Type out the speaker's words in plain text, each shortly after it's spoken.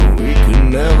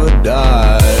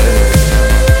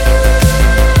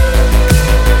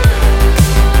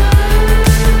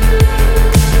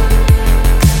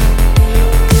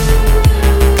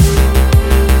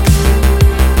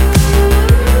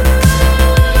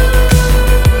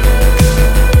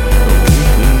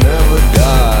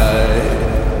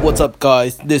up,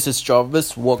 guys? This is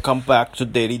Jarvis. Welcome back to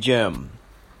DailyJam.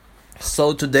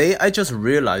 So today I just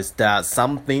realized that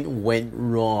something went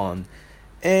wrong,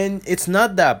 and it's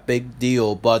not that big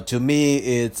deal, but to me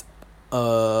it's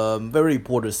very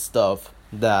important stuff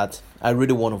that I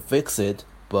really want to fix it,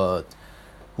 but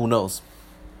who knows?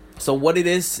 So what it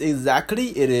is exactly?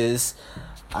 It is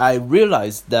I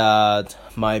realized that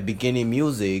my beginning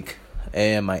music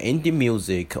and my ending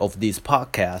music of this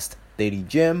podcast,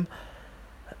 DailyJam,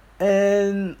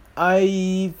 and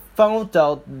I found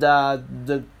out that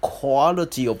the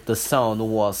quality of the sound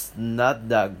was not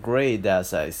that great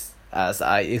as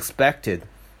I expected.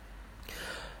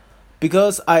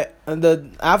 Because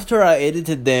after I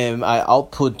edited them, I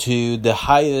output to the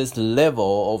highest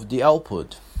level of the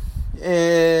output.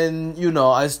 And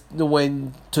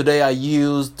when today I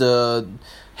used the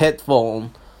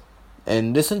headphone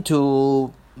and listened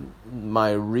to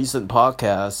my recent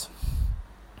podcast,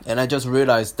 and I just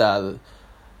realized that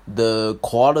the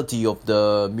quality of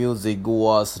the music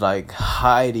was like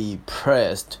highly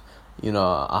pressed,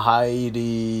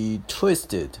 highly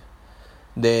twisted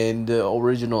than the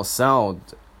original sound.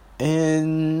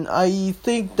 And I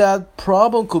think that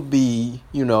problem could be,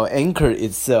 Anchor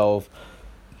itself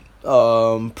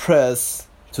press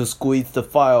to squeeze the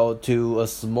file to a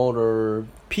smaller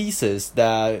pieces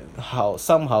that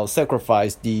somehow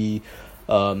sacrifice the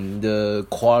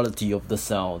quality of the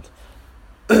sound.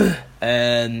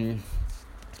 And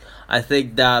I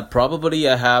think that probably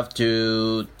I have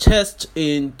to test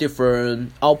in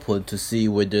different output to see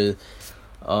whether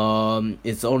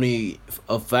it's only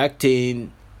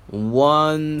affecting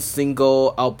one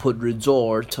single output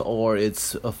result or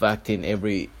it's affecting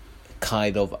every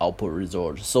kind of output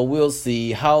result. So we'll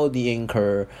see how the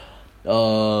Anchor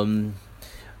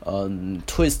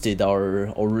twisted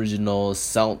our original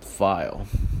sound file,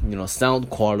 sound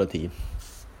quality.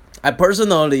 I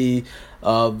personally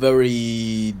I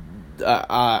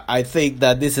think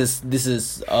that this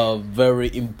is a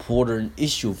very important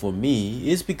issue for me,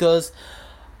 is because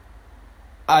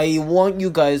I want you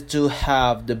guys to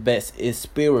have the best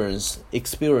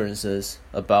experiences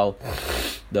about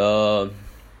the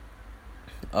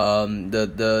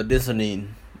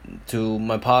listening to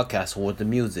my podcast or the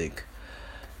music.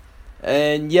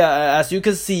 And yeah, as you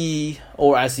can see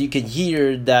or as you can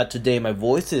hear that today my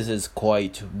voice is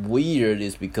quite weird,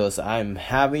 is because I'm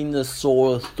having a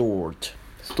sore throat.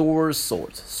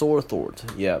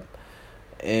 Yeah.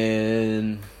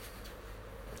 And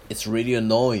it's really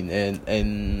annoying,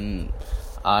 and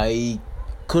I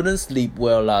couldn't sleep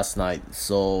well last night,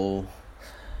 so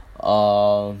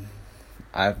I've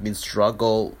been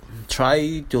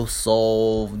trying to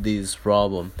solve this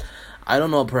problem. I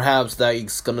don't know, perhaps that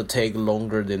it's gonna take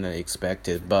longer than I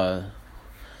expected, but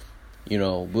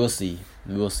we'll see.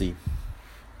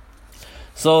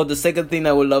 So the second thing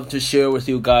I would love to share with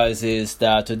you guys is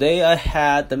that today I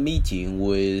had a meeting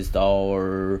with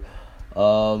our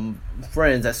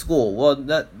friends at school.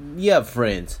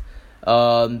 Friends.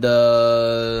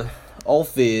 The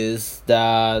office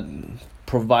that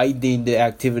providing the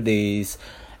activities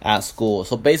at school.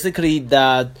 So basically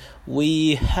that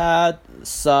we had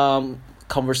some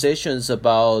conversations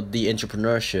about the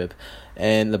entrepreneurship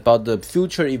and about the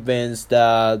future events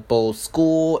that both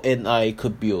school and I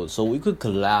could build, so we could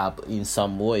collab in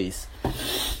some ways.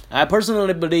 I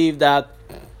personally believe that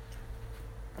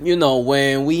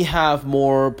when we have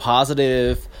more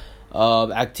positive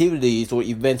activities or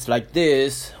events like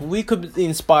this, we could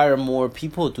inspire more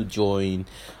people to join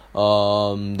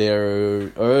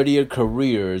their earlier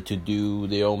career to do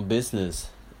their own business.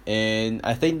 And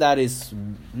I think that is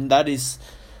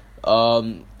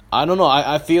I don't know,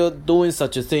 I feel doing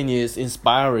such a thing is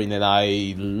inspiring, and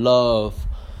I love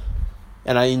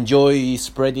and I enjoy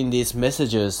spreading these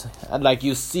messages. And like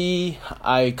you see,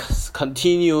 I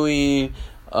continuing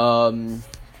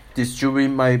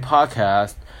distributing my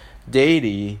podcast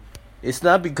daily. It's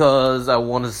not because I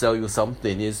want to sell you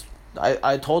something.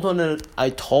 I totally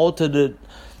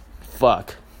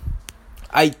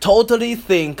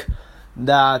think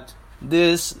that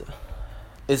this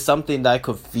is something that I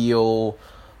could feel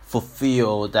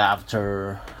fulfilled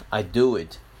after I do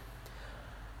it.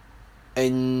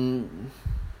 And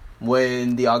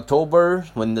when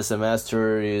the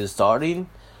semester is starting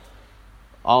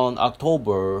on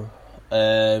October,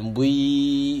 and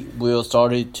we will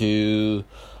start to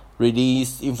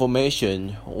release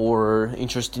information or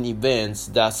interesting events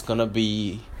that's gonna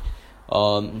be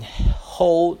held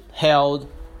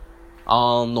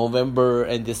on November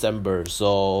and December.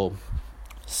 So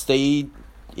stay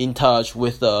in touch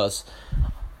with us.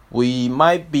 We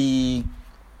might be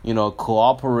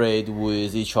cooperate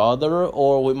with each other,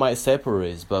 or we might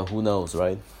separate, but who knows,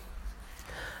 right?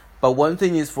 But one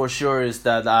thing is for sure is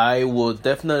that I will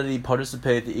definitely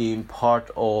participate in part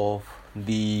of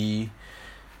the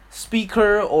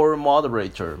speaker or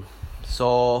moderator.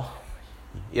 So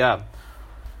yeah,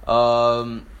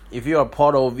 if you are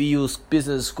part of EU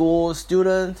Business School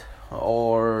student,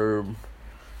 or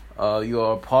you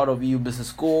are part of EU Business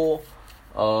School,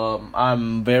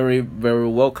 I'm very, very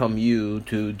welcome you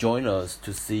to join us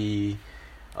to see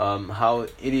how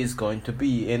it is going to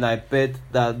be, and I bet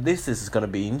that this is going to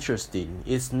be interesting.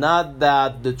 It's not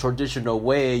that the traditional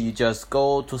way you just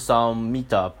go to some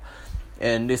meetup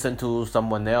and listen to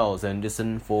someone else and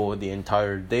listen for the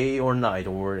entire day or night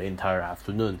or entire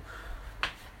afternoon.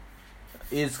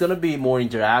 It's going to be more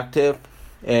interactive,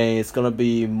 and it's going to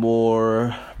be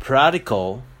more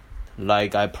practical.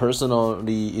 Like, I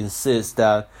personally insist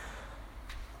that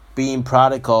being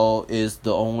practical is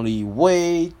the only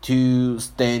way to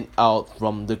stand out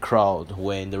from the crowd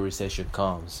when the recession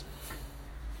comes.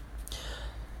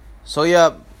 So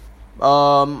yeah,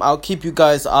 I'll keep you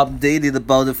guys updated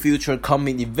about the future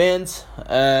coming events,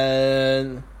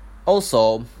 and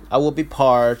also I will be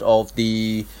part of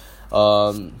the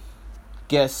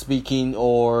guest speaking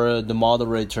or the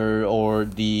moderator or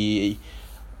the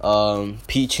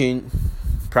teaching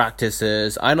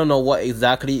practices. I don't know what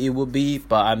exactly it will be,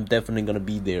 but I'm definitely gonna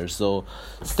be there. So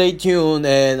stay tuned,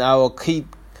 and I will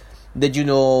keep let you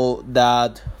know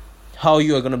that how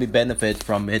you are gonna be benefit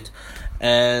from it,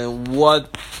 and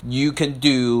what you can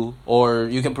do or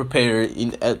you can prepare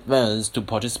in advance to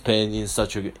participate in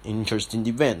such an interesting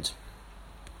event.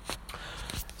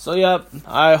 So yeah,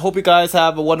 I hope you guys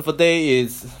have a wonderful day.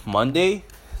 It's Monday.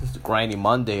 It's grinding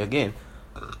Monday again.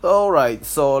 Alright,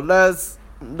 so let's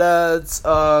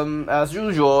as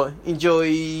usual enjoy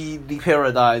the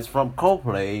paradise from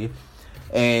Coldplay,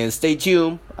 and stay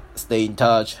tuned, stay in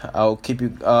touch. I'll see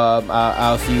you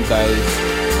guys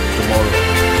tomorrow.